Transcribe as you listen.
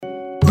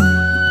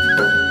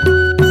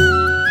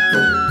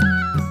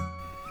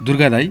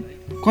दुर्गा दाई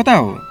कता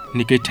हो?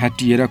 निकै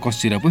ठाटिएर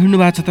कसिएर पो हिँड्नु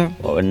भएको छ त।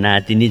 अब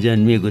नातिनी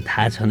जन्मिएको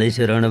थाहा छँदैछ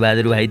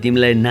रणबहादुर भाइ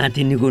तिमीलाई।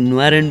 नातिनीको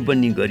न्वारण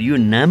पनि गरियो,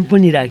 नाम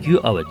पनि राखियो।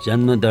 अब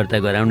जन्म दर्ता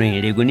गराउन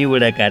हिँडेको नि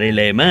वडा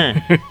कार्यालयमा।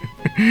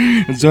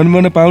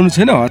 जन्मन पाउनु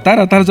छैन हतार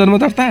हतार जन्म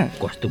दर्ता?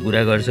 कस्तो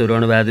कुरा गर्छौ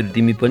रणबहादुर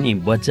तिमी पनि?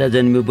 बच्चा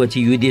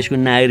जन्मेपछि यो देशको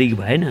नागरिक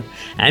भएन?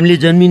 हामीले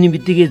जन्मिने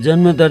बित्तिकै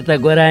जन्म दर्ता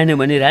गराएन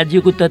भने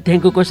राज्यको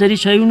तथ्याङ्क कसरी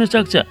सही हुन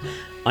सक्छ?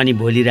 अनि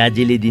भोलि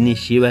राज्यले दिने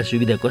सेवा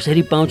सुविधा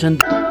कसरी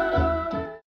पाउँछन्?